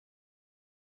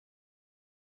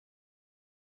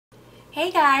Hey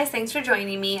guys, thanks for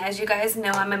joining me. As you guys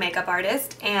know, I'm a makeup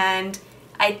artist, and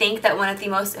I think that one of the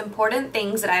most important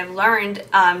things that I've learned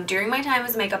during my time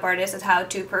as a makeup artist is how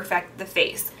to perfect the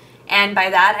face. And by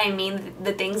that I mean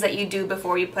the things that you do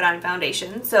before you put on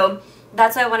foundation. So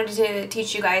that's why I wanted to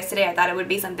teach you guys today. I thought it would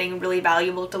be something really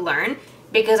valuable to learn,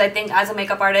 because I think as a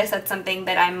makeup artist, that's something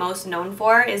that I'm most known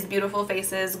for, is beautiful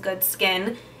faces, good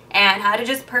skin, and how to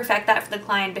just perfect that for the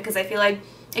client. Because I feel like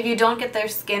if you don't get their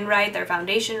skin right, their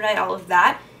foundation right, all of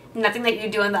that, nothing that you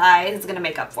do in the eyes is going to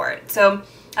make up for it. So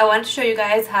I wanted to show you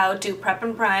guys how to prep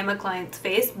and prime a client's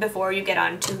face before you get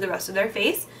on to the rest of their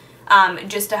face,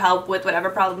 just to help with whatever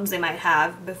problems they might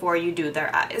have before you do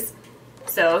their eyes.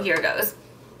 So here goes.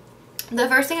 The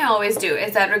first thing I always do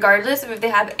is that regardless of if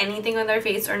they have anything on their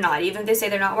face or not, even if they say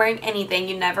they're not wearing anything,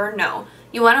 you never know.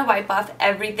 You want to wipe off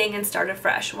everything and start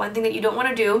afresh. One thing that you don't want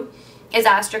to do is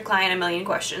ask your client a million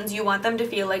questions. You want them to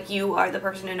feel like you are the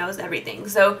person who knows everything.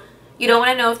 So you don't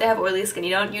want to know if they have oily skin.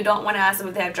 You don't want to ask them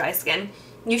if they have dry skin.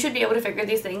 You should be able to figure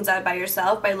these things out by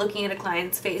yourself by looking at a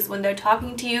client's face when they're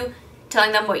talking to you,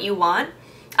 telling them what you want.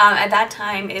 At that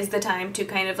time is the time to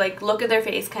kind of like look at their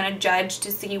face, kind of judge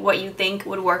to see what you think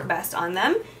would work best on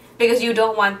them, because you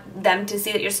don't want them to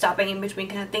see that you're stopping in between,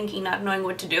 kind of thinking, not knowing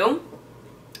what to do.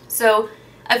 So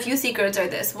a few secrets are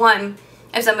this. One,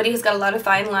 if somebody has got a lot of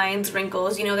fine lines,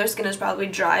 wrinkles, you know their skin is probably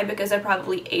dry because they're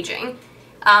probably aging.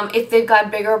 If they've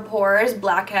got bigger pores,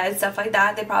 blackheads, stuff like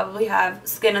that, they probably have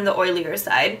skin on the oilier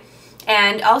side.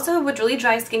 And also with really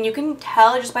dry skin, you can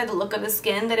tell just by the look of the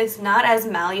skin that it's not as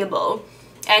malleable,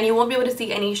 and you won't be able to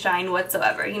see any shine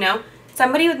whatsoever, you know?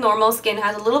 Somebody with normal skin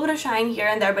has a little bit of shine here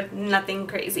and there, but nothing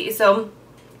crazy. So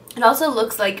it also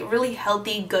looks like really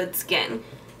healthy, good skin.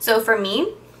 So for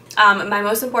me, my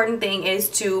most important thing is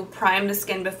to prime the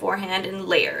skin beforehand in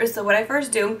layers. So what I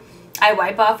first do, I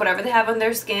wipe off whatever they have on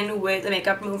their skin with a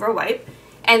makeup remover wipe,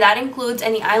 and that includes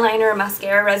any eyeliner or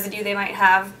mascara residue they might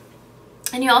have.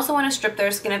 And you also want to strip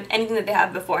their skin of anything that they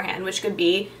have beforehand, which could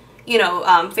be, you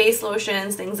know, face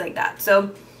lotions, things like that.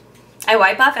 So I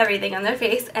wipe off everything on their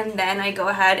face, and then I go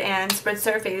ahead and spritz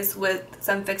their face with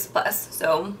some Fix Plus.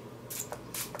 So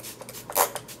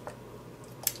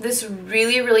this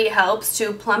really helps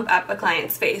to plump up a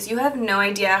client's face. You have no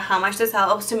idea how much this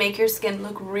helps to make your skin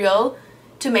look real,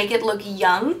 to make it look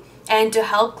young, and to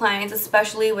help clients,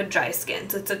 especially with dry skin.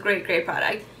 So it's a great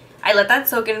product. I let that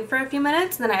soak in for a few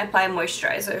minutes, and then I apply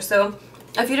moisturizer. So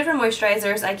a few different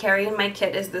moisturizers I carry in my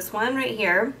kit is this one right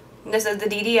here. This is the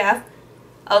DDF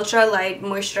Ultra Light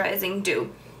Moisturizing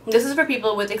Dew. This is for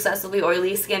people with excessively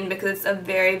oily skin because it's a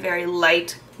very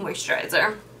light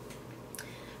moisturizer.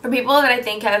 For people that I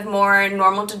think have more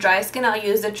normal to dry skin, I'll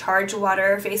use the Charged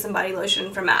Water Face and Body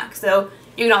Lotion from MAC. So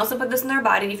you can also put this in their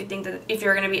body if you think that if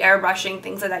you're going to be airbrushing,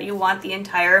 things like that, you want the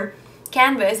entire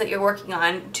canvas that you're working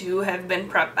on to have been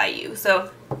prepped by you. So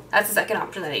that's the second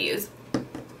option that I use.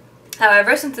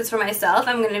 However, since it's for myself,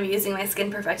 I'm going to be using my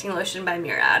Skin Perfecting Lotion by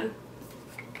Murad.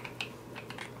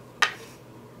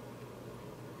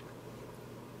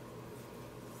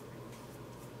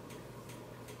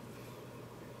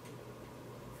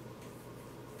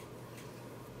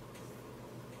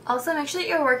 Also, make sure that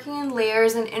you're working in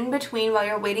layers and in between while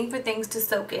you're waiting for things to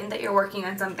soak in, that you're working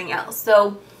on something else.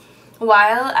 So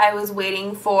while I was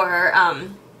waiting for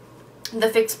the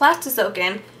Fix Plus to soak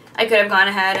in, I could have gone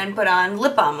ahead and put on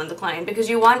lip balm on the client, because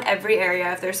you want every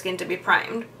area of their skin to be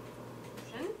primed.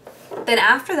 Then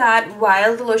after that,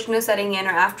 while the lotion is setting in,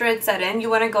 or after it's set in, you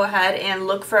want to go ahead and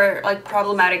look for like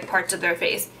problematic parts of their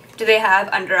face. Do they have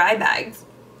under eye bags?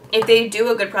 If they do,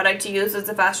 a good product to use is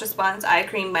the Fast Response Eye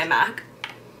Cream by MAC.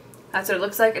 That's what it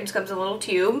looks like. It just comes in a little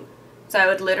tube. So I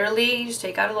would literally just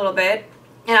take out a little bit.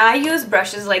 And I use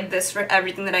brushes like this for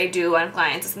everything that I do on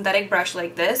clients. A synthetic brush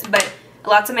like this, but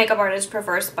lots of makeup artists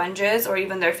prefer sponges or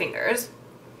even their fingers.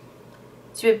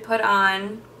 So you would put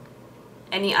on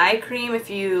any eye cream if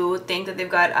you think that they've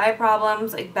got eye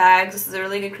problems, like bags. This is a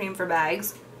really good cream for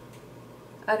bags.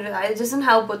 It doesn't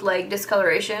help with like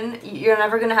discoloration. You're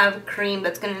never going to have a cream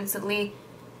that's going to instantly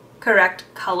correct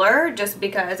color, just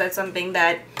because that's something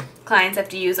that clients have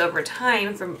to use over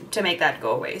time to make that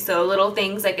go away. So little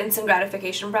things like instant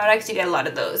gratification products, you get a lot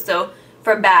of those. So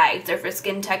for bags or for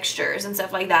skin textures and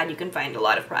stuff like that, you can find a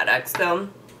lot of products. So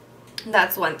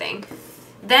that's one thing.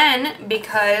 Then,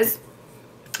 because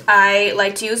I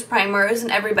like to use primers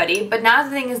in everybody, but now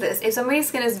the thing is this: if somebody's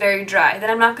skin is very dry, then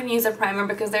I'm not going to use a primer,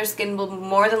 because their skin will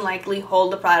more than likely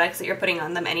hold the products that you're putting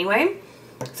on them anyway.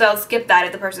 So I'll skip that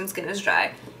if the person's skin is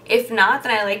dry. If not,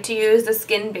 then I like to use the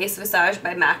Skin Base Visage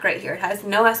by MAC right here. It has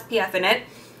no SPF in it,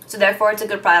 so therefore it's a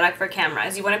good product for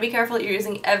cameras. You want to be careful that you're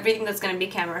using everything that's going to be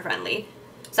camera friendly.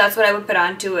 So that's what I would put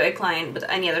on to a client with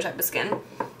any other type of skin.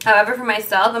 However, for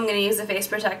myself, I'm going to use the Face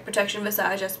Protect Protection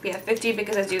Visage SPF 50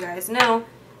 because, as you guys know,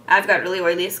 I've got really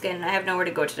oily skin and I have nowhere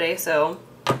to go today, so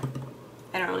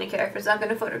I don't really care if it's not going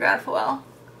to photograph well.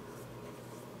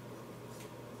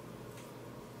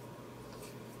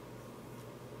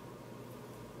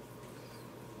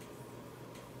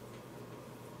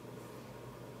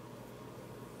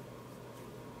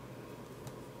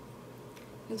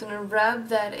 I'm just going to rub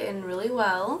that in really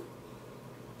well.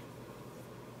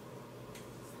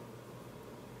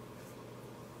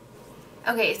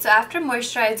 Okay, so after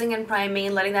moisturizing and priming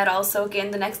and letting that all soak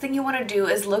in, the next thing you want to do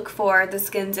is look for the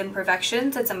skin's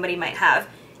imperfections that somebody might have.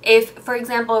 If, for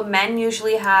example, men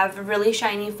usually have really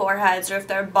shiny foreheads, or if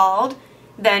they're bald,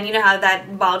 then you know how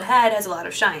that bald head has a lot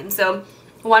of shine. So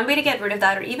one way to get rid of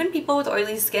that, or even people with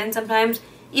oily skin, sometimes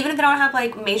even if they don't have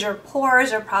like major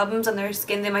pores or problems on their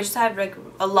skin, they might just have like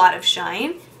a lot of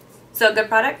shine. So a good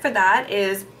product for that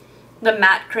is the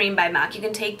Matte Cream by MAC. You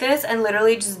can take this and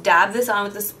literally just dab this on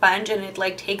with a sponge and it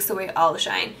like takes away all the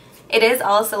shine. It is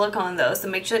all silicone though, so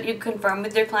make sure that you confirm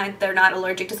with your client they're not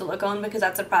allergic to silicone, because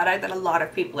that's a product that a lot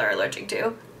of people are allergic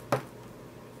to.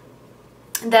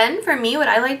 Then for me, what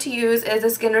I like to use is the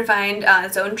Skin Refined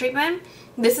Zone Treatment.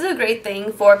 This is a great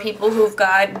thing for people who've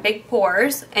got big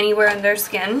pores anywhere in their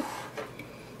skin,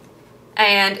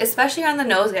 and especially on the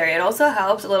nose area. It also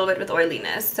helps a little bit with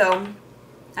oiliness. So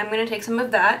I'm going to take some of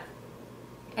that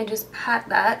and just pat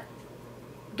that.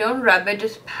 Don't rub it,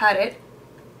 just pat it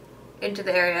into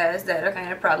the areas that are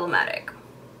kind of problematic.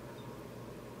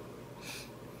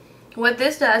 What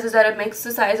this does is that it makes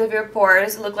the size of your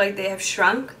pores look like they have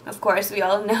shrunk. Of course, we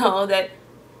all know that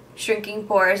shrinking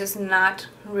pores is not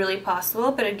really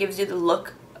possible, but it gives you the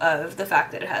look of the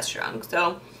fact that it has shrunk.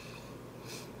 So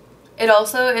it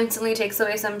also instantly takes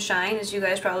away some shine, as you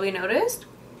guys probably noticed.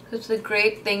 So it's a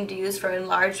great thing to use for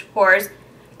enlarged pores.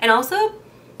 And also,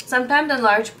 sometimes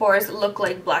enlarged pores look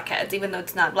like blackheads, even though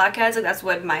it's not blackheads. Like, that's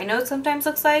what my nose sometimes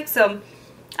looks like. So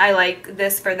I like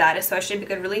this for that, especially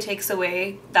because it really takes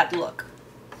away that look.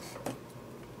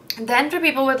 Then for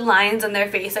people with lines on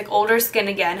their face, like older skin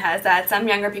again has that. Some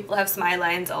younger people have smile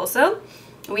lines also.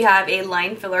 We have a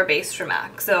line filler base from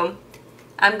MAC. So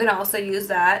I'm going to also use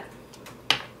that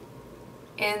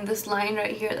in this line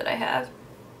right here that I have.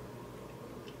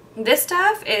 This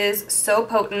stuff is so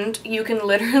potent. You can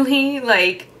literally,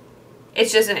 like,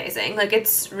 it's just amazing. Like,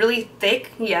 it's really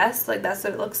thick, yes, like that's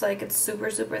what it looks like. It's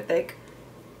super, super thick.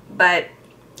 But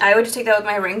I would just take that with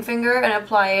my ring finger and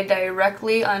apply it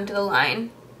directly onto the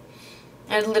line.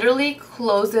 And it literally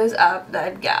closes up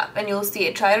that gap. And you'll see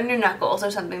it. Try it on your knuckles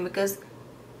or something, because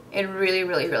it really,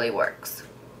 really, really works.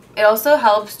 It also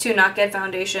helps to not get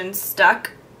foundation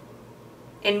stuck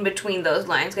in between those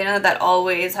lines. I know that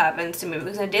always happens to me,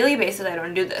 because on a daily basis I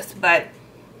don't do this, but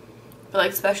for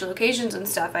like special occasions and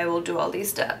stuff I will do all these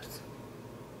steps.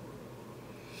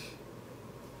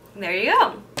 And there you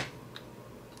go.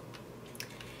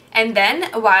 And then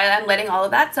while I'm letting all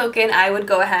of that soak in, I would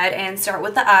go ahead and start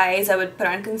with the eyes. I would put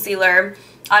on concealer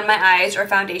on my eyes or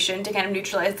foundation to kind of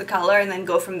neutralize the color, and then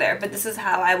go from there. But this is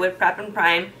how I would prep and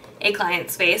prime a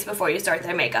client's face before you start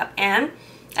their makeup. And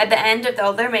at the end of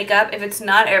all their makeup, if it's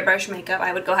not airbrush makeup,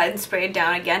 I would go ahead and spray it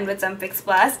down again with some Fix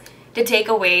Plus to take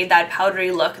away that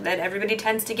powdery look that everybody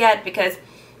tends to get, because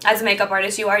as a makeup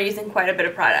artist you are using quite a bit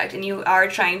of product and you are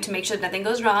trying to make sure that nothing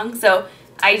goes wrong. So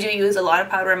I do use a lot of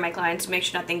powder in my clients to make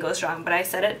sure nothing goes wrong, but I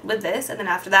set it with this, and then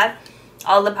after that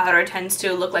all the powder tends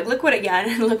to look like liquid again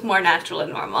and look more natural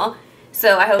and normal.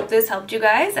 So I hope this helped you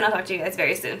guys, and I'll talk to you guys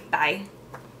very soon. Bye.